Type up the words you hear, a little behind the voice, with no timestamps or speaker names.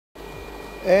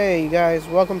Hey you guys,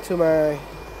 welcome to my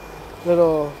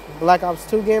little Black Ops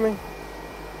 2 gaming.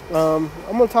 I'm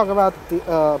gonna talk about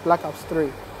the Black Ops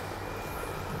 3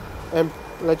 and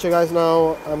let you guys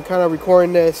know I'm kind of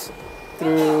recording this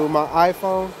through my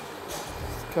iPhone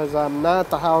because I'm not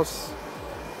at the house.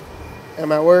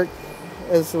 I'm at work.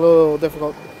 It's a little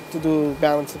difficult to do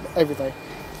balance of everything.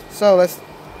 So let's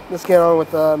get on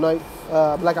with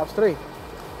Black Ops 3.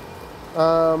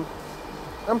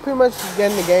 I'm pretty much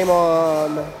getting the game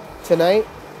on tonight.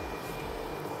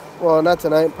 Well, not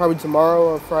tonight, probably tomorrow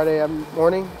or Friday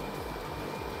morning.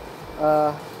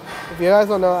 If you guys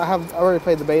don't know, I already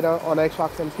played the beta on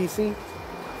Xbox and PC,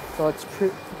 so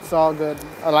it's all good.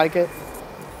 I like it,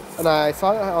 and I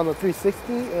saw it on the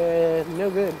 360, and no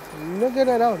good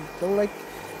at all. Don't like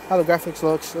how the graphics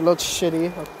looks. It looks shitty,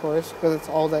 of course, because it's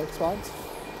all the Xbox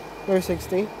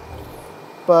 360.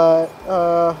 But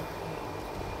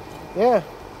yeah,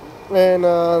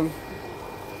 and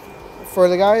for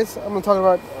the guys, I'm gonna talk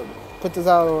about. Put this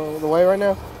out of the way right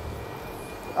now.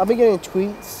 I've been getting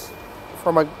tweets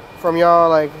from y'all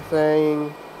like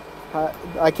saying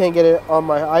I can't get it on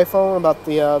my iPhone about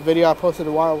the video I posted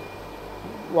a while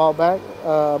back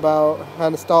about how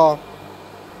to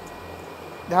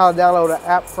download an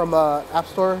app from App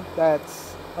Store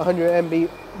that's 100 MB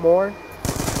more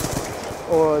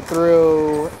or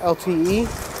through LTE.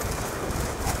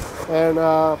 And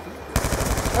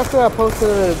after I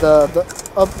posted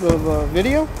the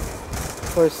video,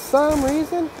 for some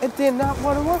reason, it did not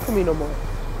want to work for me no more.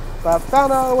 But I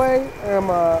found out a way, and I'm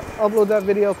going to upload that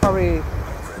video probably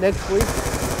next week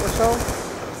or so.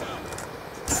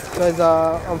 Because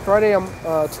on Friday,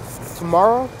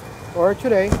 tomorrow or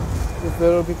today, this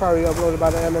video will be probably uploaded by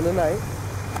the end of the night.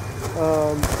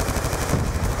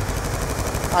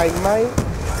 I might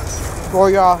throw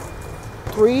y'all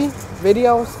 3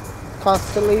 videos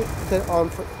constantly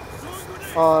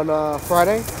on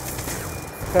Friday.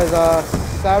 Because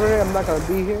Saturday I'm not gonna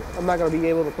be here. I'm not gonna be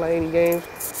able to play any games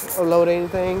or load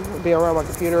anything, be around my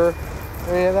computer or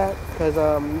any of that. Because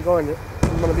I'm gonna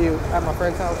be at my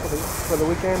friend's house for the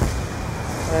weekend.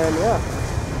 And yeah,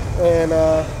 and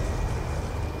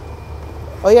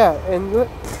oh yeah, and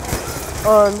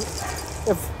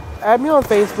add me on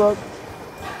Facebook.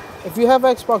 If you have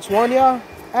Xbox One, y'all,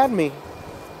 add me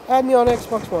on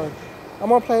Xbox One. I'm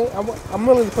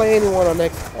willing to play anyone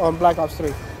on Black Ops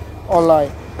 3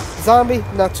 online. Zombie,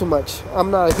 not too much.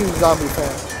 I'm not a huge zombie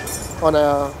fan on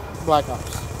Black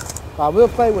Ops. I will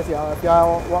play with y'all if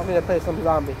y'all want me to play some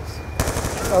zombies.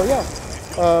 Oh yeah.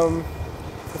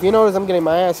 If you notice, I'm getting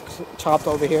my ass chopped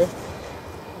over here.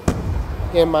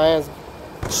 Getting my ass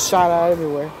shot out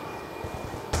everywhere.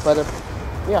 But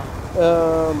yeah.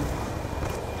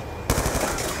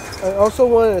 I also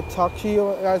wanted to talk to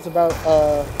you guys about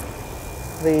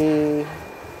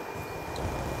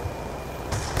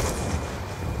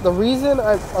the reason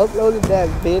I uploaded that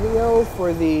video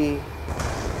for the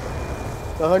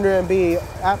 100 MB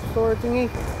App Store thingy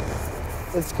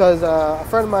is because a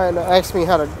friend of mine asked me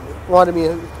wanted me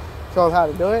to show him how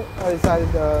to do it. I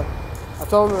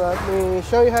told him let me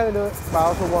show you how to do it, but I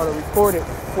also want to record it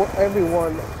for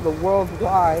everyone, the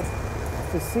worldwide,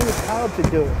 to see how to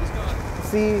do it, to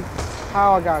see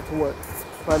how I got it to work.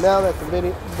 But now that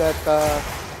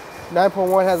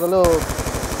 9.1 has a little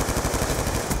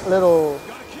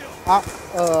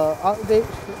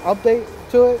update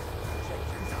to it,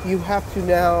 you have to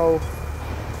now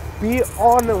be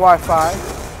on the Wi-Fi.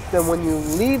 Then when you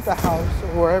leave the house,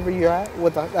 wherever you're at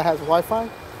that has Wi-Fi,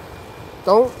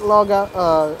 don't log out.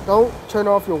 Don't turn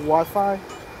off your Wi-Fi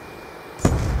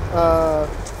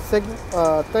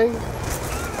thing.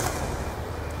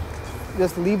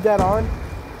 Just leave that on.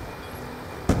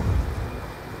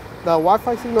 The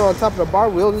Wi-Fi signal on top of the bar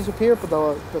will disappear, but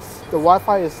the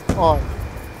Wi-Fi is on.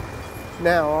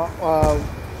 Now,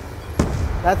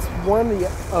 that's one of the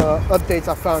updates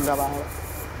I found about it.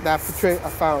 That trick I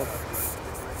found.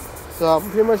 So I'm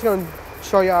pretty much gonna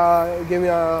show y'all, give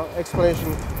y'all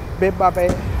explanation bit by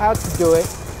bit how to do it.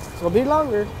 It's gonna be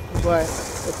longer, but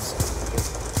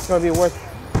it's gonna be worth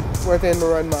it in the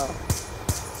run mile.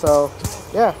 So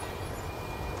yeah.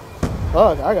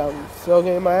 Oh, I got still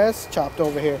getting my ass chopped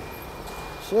over here.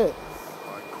 Shit.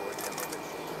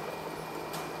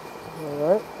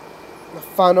 Alright. The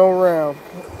final round.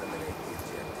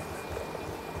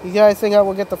 You guys think I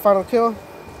will get the final kill?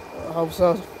 I hope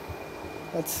so.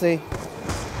 Let's see.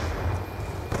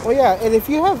 Well, yeah, and if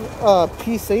you have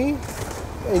PC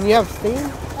and you have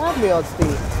Steam, add me on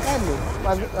Steam. Add me.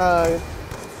 My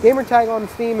gamer tag on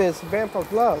Steam is Vamp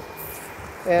of Love.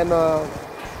 And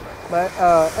my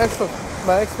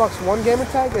Xbox One gamer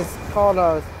tag is called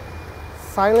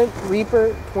Silent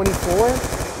Reaper 24.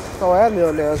 So add me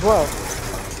on there as well.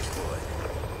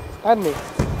 Add me.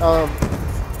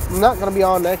 I'm not gonna be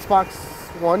on the Xbox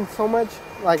One so much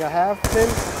like I have been.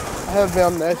 I have been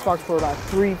on the Xbox for about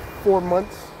 3-4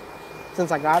 months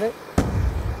since I got it.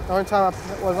 The only time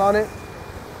I was on it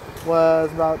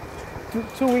was about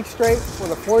two weeks straight for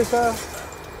the Forza.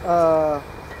 I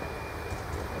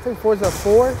think Forza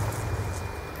 4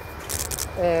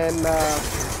 and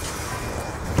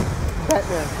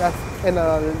Batman.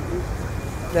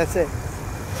 That's it.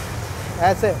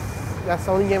 That's it. That's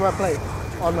the only game I played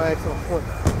on my Xbox One.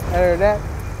 Other than that,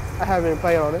 I haven't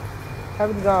played on it.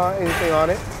 Haven't done anything on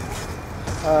it.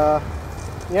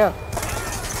 Yeah.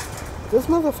 This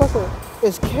motherfucker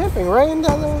is camping right in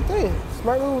that little thing.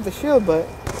 Smart move with the shield, but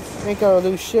ain't gonna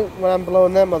do shit when I'm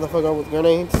blowing that motherfucker with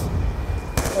grenades.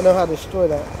 I know how to destroy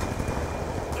that.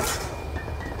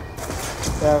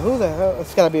 Yeah, who the hell?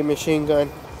 It's gotta be a machine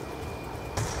gun.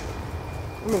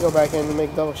 Let me go back in and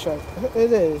make double shot.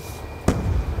 It is.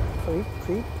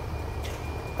 Creep.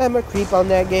 I'm a creep on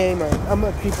that gamer. I'm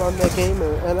a creep on that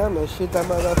gamer. And I'm gonna shoot that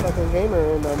motherfucking gamer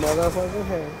in the motherfucking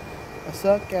head. I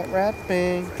suck at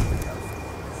rapping.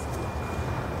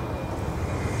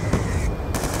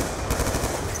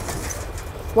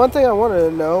 One thing I wanted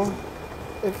to know,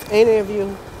 if any of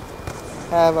you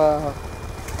have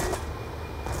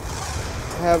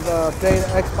played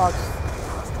Xbox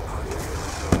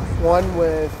One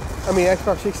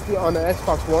Xbox 60 on the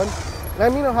Xbox One,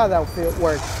 let me know how that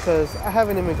works, because I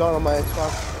haven't even gone on my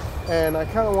Xbox, and I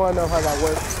kind of want to know how that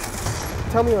works.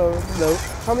 Tell me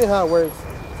how it works.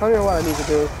 Tell me what I need to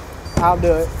do. I'll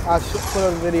do it. I'll put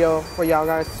a video for y'all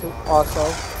guys to also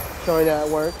showing that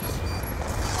it works.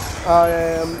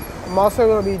 I'm also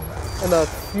going to be in the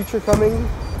future coming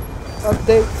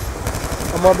updates.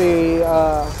 I'm going to be,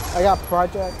 I got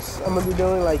projects I'm going to be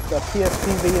doing, like the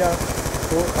PSP Vita,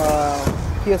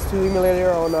 PS2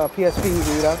 emulator on PSP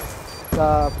Vita,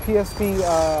 the PSP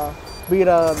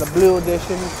Vita, the Blue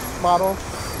Edition model,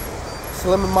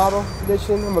 Slim model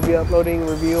edition. I'm going to be uploading a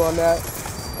review on that.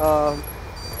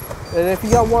 And if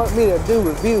y'all want me to do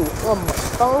review on my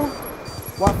phone,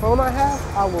 what phone I have,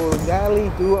 I will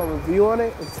gladly do a review on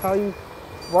it and tell you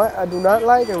what I do not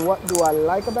like and what do I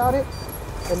like about it,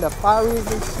 and the 5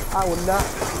 reasons I would not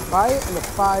buy it, and the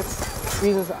 5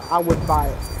 reasons I would buy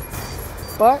it.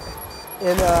 But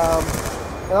and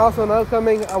also in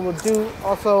upcoming, I will do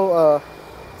also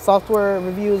software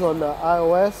reviews on the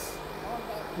iOS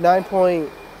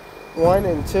 9.1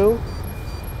 and 2,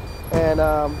 and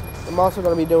I'm also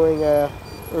going to be doing a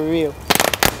review.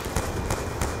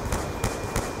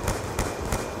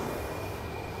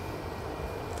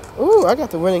 Ooh, I got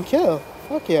the winning kill.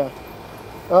 Fuck yeah.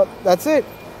 Well, that's it.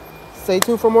 Stay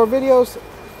tuned for more videos.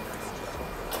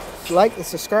 Like and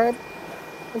subscribe.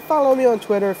 And follow me on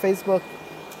Twitter, Facebook,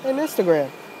 and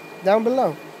Instagram. Down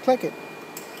below. Click it.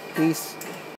 Peace.